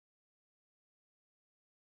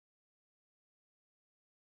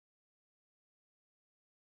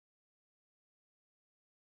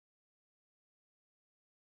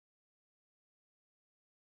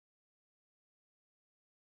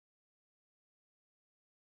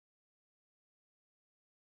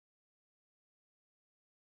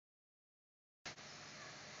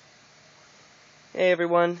Hey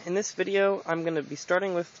everyone, in this video I'm going to be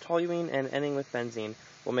starting with toluene and ending with benzene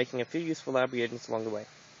while making a few useful lab reagents along the way.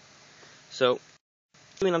 So,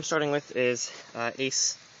 the toluene I'm starting with is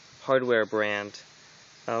Ace hardware brand.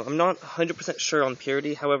 I'm not 100% sure on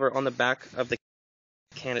purity, however on the back of the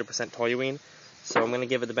can 100% toluene, so I'm going to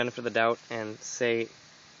give it the benefit of the doubt and say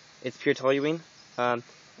it's pure toluene. A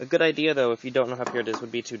good idea though, if you don't know how pure it is,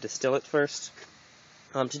 would be to distill it first.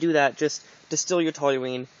 To do that, just distill your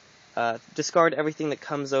toluene. Discard everything that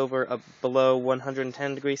comes over below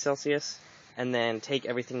 110 degrees Celsius, and then take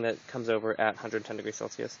everything that comes over at 110 degrees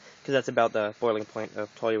Celsius, because that's about the boiling point of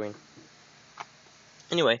toluene.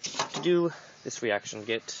 Anyway, to do this reaction,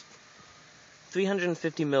 get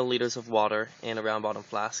 350 milliliters of water in a round bottom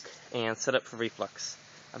flask, and set up for reflux.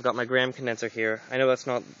 I've got my gram condenser here. I know that's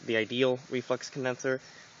not the ideal reflux condenser,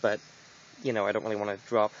 but, you know, I don't really want to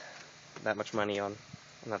drop that much money on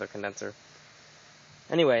another condenser.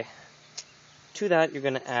 Anyway, to that you're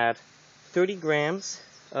going to add 30 grams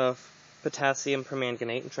of potassium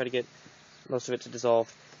permanganate and try to get most of it to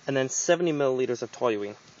dissolve, and then 70 milliliters of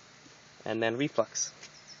toluene, and then reflux.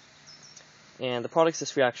 And the products of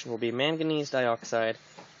this reaction will be manganese dioxide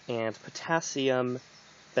and potassium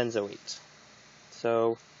benzoate.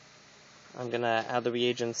 So I'm going to add the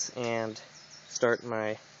reagents and start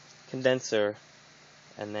my condenser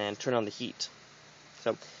and then turn on the heat.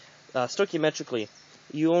 So stoichiometrically,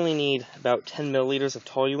 you only need about 10 milliliters of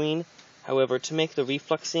toluene. However, to make the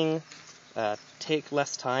refluxing take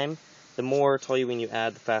less time, the more toluene you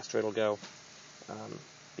add, the faster it'll go,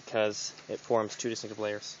 because it forms two distinctive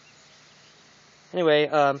layers. Anyway,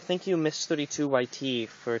 thank you Mist32YT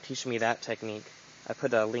for teaching me that technique. I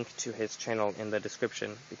put a link to his channel in the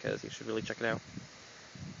description because you should really check it out.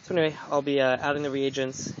 So anyway, I'll be adding the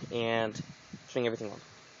reagents and turning everything on.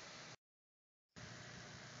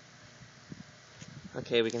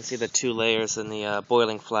 Okay, we can see the two layers in the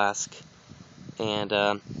boiling flask, and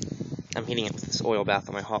I'm heating it with this oil bath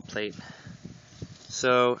on my hot plate.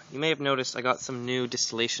 So, you may have noticed I got some new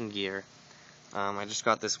distillation gear. I just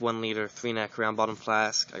got this 1 liter 3-neck round bottom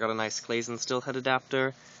flask. I got a nice Claisen still head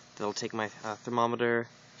adapter that'll take my thermometer.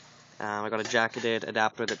 I got a jacketed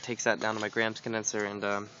adapter that takes that down to my grams condenser,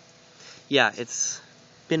 and yeah, it's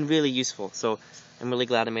been really useful. So I'm really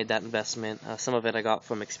glad I made that investment. Some of it I got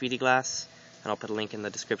from Expedi Glass, and I'll put a link in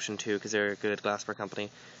the description too, because they're a good glassware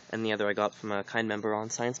company, and the other I got from a kind member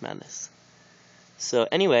on Science Madness. So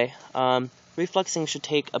anyway, refluxing should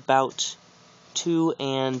take about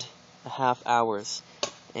 2.5 hours,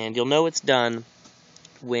 and you'll know it's done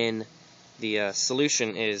when the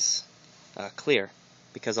solution is clear,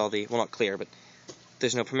 because all the, well, not clear, but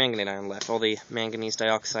there's no permanganate ion left. All the manganese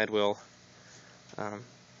dioxide will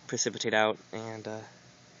precipitate out, and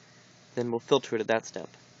then we'll filter it at that step.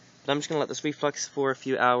 But I'm just going to let this reflux for a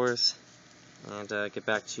few hours and get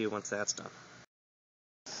back to you once that's done.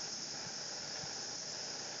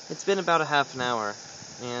 It's been about a half an hour,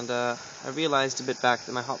 and I realized a bit back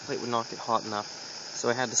that my hot plate would not get hot enough, so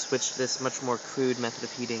I had to switch to this much more crude method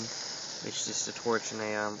of heating, which is just a torch and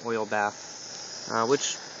a oil bath,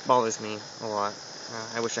 which bothers me a lot.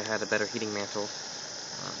 I wish I had a better heating mantle,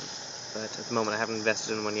 but at the moment I haven't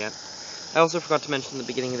invested in one yet. I also forgot to mention in the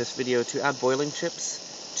beginning of this video to add boiling chips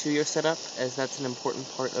to your setup, as that's an important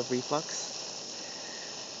part of reflux.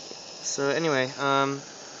 So anyway,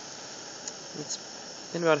 it's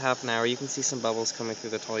been about half an hour. You can see some bubbles coming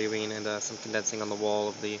through the toluene and some condensing on the wall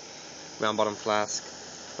of the round bottom flask,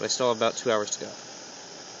 but I still have about 2 hours to go.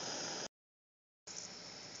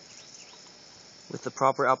 With the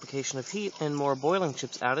proper application of heat and more boiling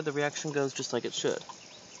chips added, the reaction goes just like it should.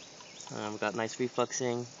 We've got nice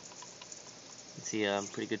refluxing. You can see a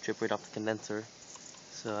pretty good drip rate off the condenser,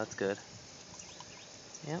 so that's good.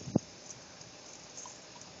 Yep.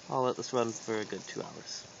 I'll let this run for a good 2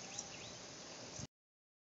 hours.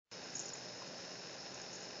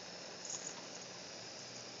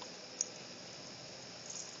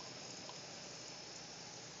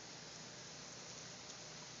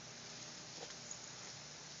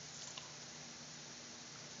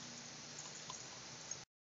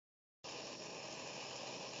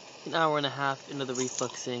 An hour and a half into the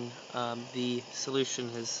refluxing, the solution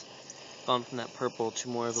has gone from that purple to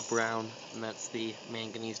more of a brown, and that's the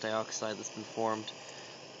manganese dioxide that's been formed.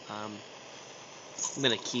 I'm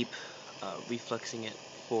going to keep refluxing it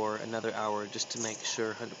for another hour just to make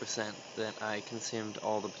sure 100% that I consumed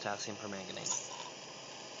all the potassium permanganate.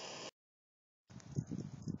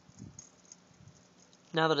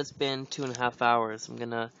 Now that it's been 2.5 hours, I'm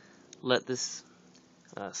going to let this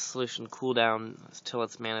solution cool down until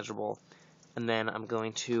it's manageable, and then I'm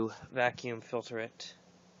going to vacuum filter it.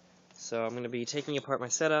 So I'm going to be taking apart my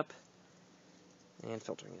setup and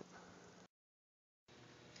filtering it.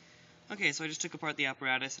 Okay, so I just took apart the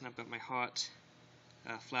apparatus and I've got my hot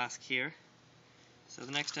flask here. So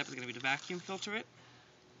the next step is going to be to vacuum filter it.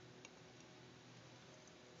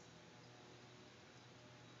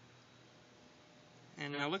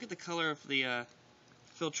 And now look at the color of the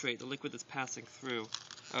filtrate, the liquid that's passing through.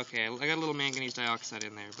 Okay, I got a little manganese dioxide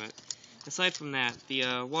in there, but aside from that,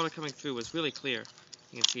 the water coming through was really clear.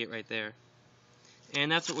 You can see it right there.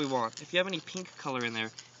 And that's what we want. If you have any pink color in there,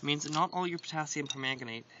 it means that not all your potassium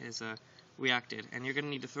permanganate has reacted, and you're going to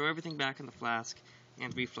need to throw everything back in the flask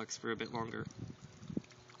and reflux for a bit longer.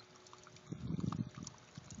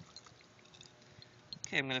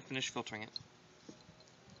 Okay, I'm going to finish filtering it.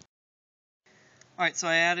 Alright, so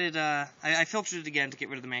I added, I filtered it again to get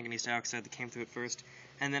rid of the manganese dioxide that came through it first,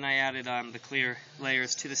 and then I added the clear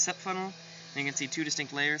layers to the SEP funnel, and you can see two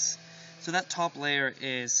distinct layers. So that top layer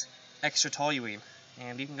is extra toluene,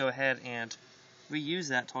 and you can go ahead and reuse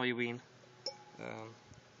that toluene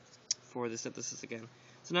for the synthesis again.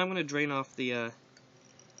 So now I'm going to drain off the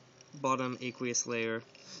bottom aqueous layer,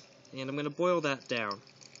 and I'm going to boil that down.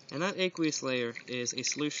 And that aqueous layer is a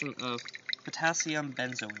solution of potassium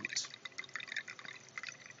benzoate.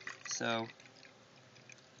 So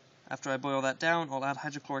after I boil that down, I'll add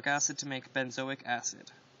hydrochloric acid to make benzoic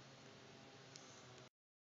acid.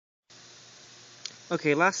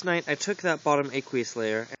 Okay, last night I took that bottom aqueous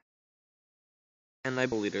layer and I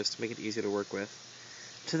liters to make it easier to work with.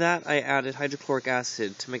 To that I added hydrochloric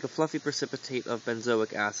acid to make a fluffy precipitate of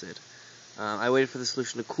benzoic acid. I waited for the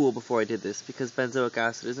solution to cool before I did this because benzoic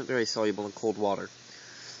acid isn't very soluble in cold water.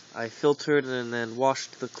 I filtered and then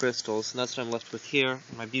washed the crystals, and that's what I'm left with here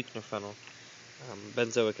in my Buchner funnel,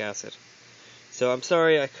 benzoic acid. So I'm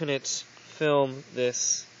sorry I couldn't film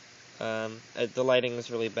this. The lighting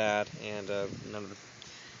was really bad, and none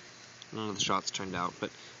of the shots turned out. But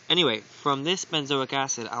anyway, from this benzoic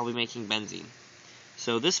acid, I'll be making benzene.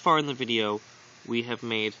 So this far in the video, we have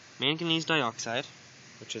made manganese dioxide,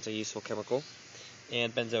 which is a useful chemical,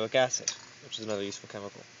 and benzoic acid, which is another useful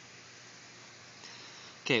chemical.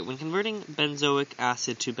 Okay, when converting benzoic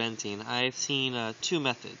acid to benzene, I've seen two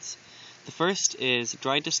methods. The first is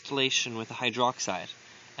dry distillation with a hydroxide,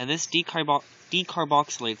 and this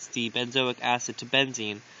decarboxylates the benzoic acid to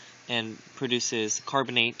benzene and produces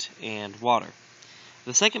carbonate and water.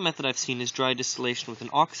 The second method I've seen is dry distillation with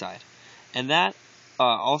an oxide, and that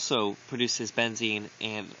also produces benzene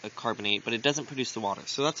and a carbonate, but it doesn't produce the water.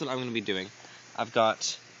 So that's what I'm going to be doing. I've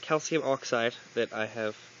got calcium oxide that I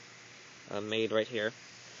have made right here,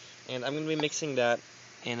 and I'm going to be mixing that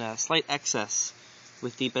in a slight excess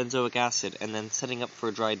with the benzoic acid and then setting up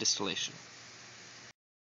for dry distillation.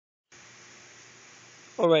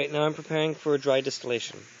 Alright, now I'm preparing for dry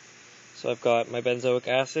distillation. So I've got my benzoic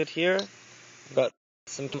acid here, I've got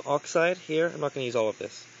some oxide here, I'm not going to use all of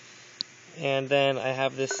this. And then I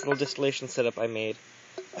have this little distillation setup I made.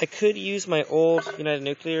 I could use my old United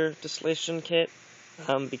Nuclear distillation kit,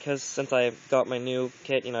 because since I got my new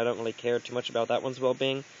kit, I don't really care too much about that one's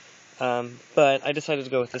well-being. But I decided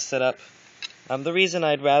to go with this setup. The reason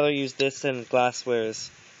I'd rather use this than glassware is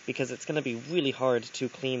because it's going to be really hard to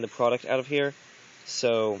clean the product out of here,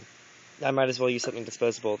 so I might as well use something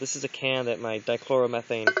disposable. This is a can that my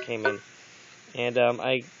dichloromethane came in, and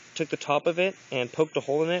I took the top of it and poked a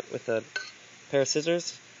hole in it with a pair of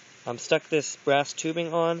scissors, stuck this brass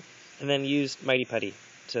tubing on, and then used Mighty Putty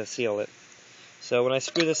to seal it. So when I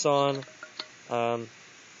screw this on,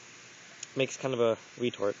 makes kind of a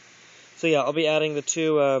retort. So yeah, I'll be adding the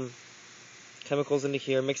two chemicals into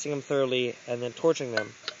here, mixing them thoroughly, and then torching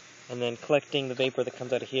them, and then collecting the vapor that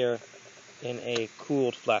comes out of here in a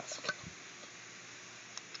cooled flask.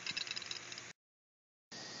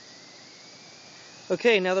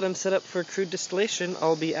 Okay, now that I'm set up for crude distillation,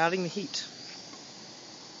 I'll be adding the heat.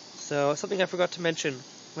 So something I forgot to mention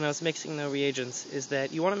when I was mixing the reagents is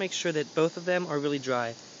that you want to make sure that both of them are really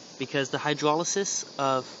dry, because the hydrolysis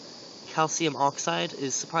of calcium oxide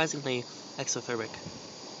is surprisingly exothermic.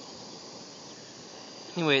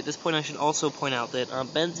 Anyway, at this point I should also point out that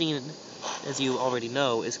benzene, as you already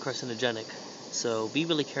know, is carcinogenic. So be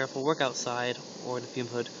really careful, work outside or in a fume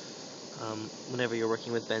hood whenever you're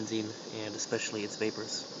working with benzene, and especially its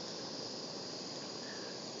vapors.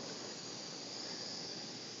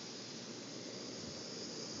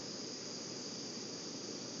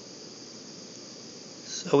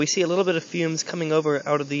 So we see a little bit of fumes coming over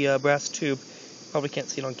out of the brass tube. Probably can't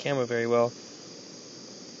see it on camera very well.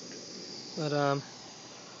 But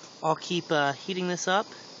I'll keep heating this up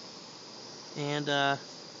and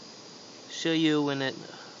show you when it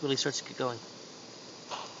really starts to get going.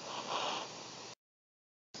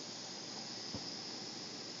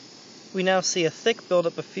 we now see a thick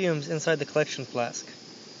buildup of fumes inside the collection flask.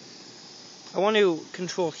 I want to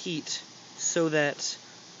control heat so that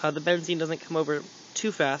the benzene doesn't come over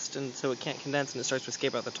too fast, and so it can't condense and it starts to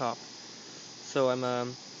escape out the top. So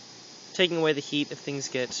I'm taking away the heat if things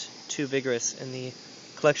get too vigorous in the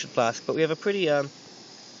collection flask. But we have a pretty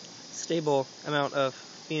stable amount of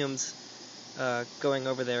fumes going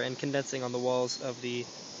over there and condensing on the walls of the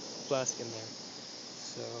flask in there.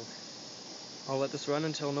 So I'll let this run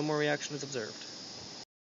until no more reaction is observed.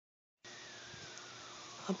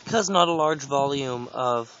 Because not a large volume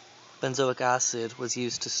of benzoic acid was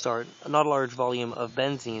used to start, not a large volume of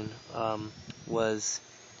benzene was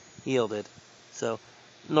yielded. So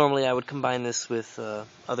normally I would combine this with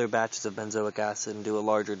other batches of benzoic acid and do a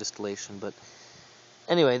larger distillation, but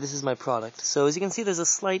anyway, this is my product. So as you can see, there's a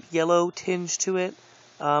slight yellow tinge to it.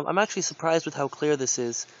 I'm actually surprised with how clear this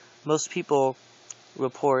is. Most people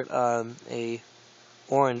report a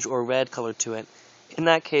orange or red color to it. In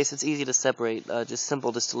that case, it's easy to separate. Just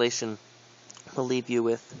simple distillation will leave you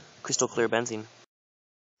with crystal clear benzene.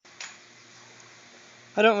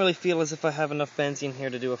 I don't really feel as if I have enough benzene here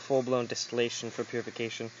to do a full-blown distillation for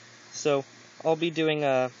purification, so I'll be doing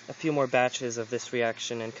a few more batches of this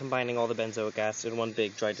reaction and combining all the benzoic acid in one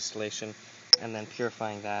big dry distillation and then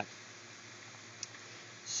purifying that.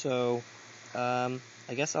 So I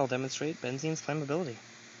guess I'll demonstrate benzene's flammability.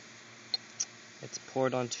 It's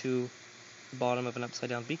poured onto the bottom of an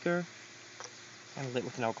upside-down beaker and lit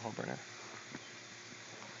with an alcohol burner.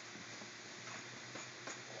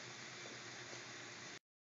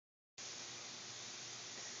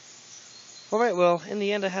 Alright, well, in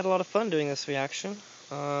the end I had a lot of fun doing this reaction.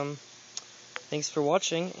 Thanks for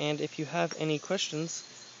watching, and if you have any questions,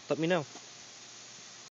 let me know.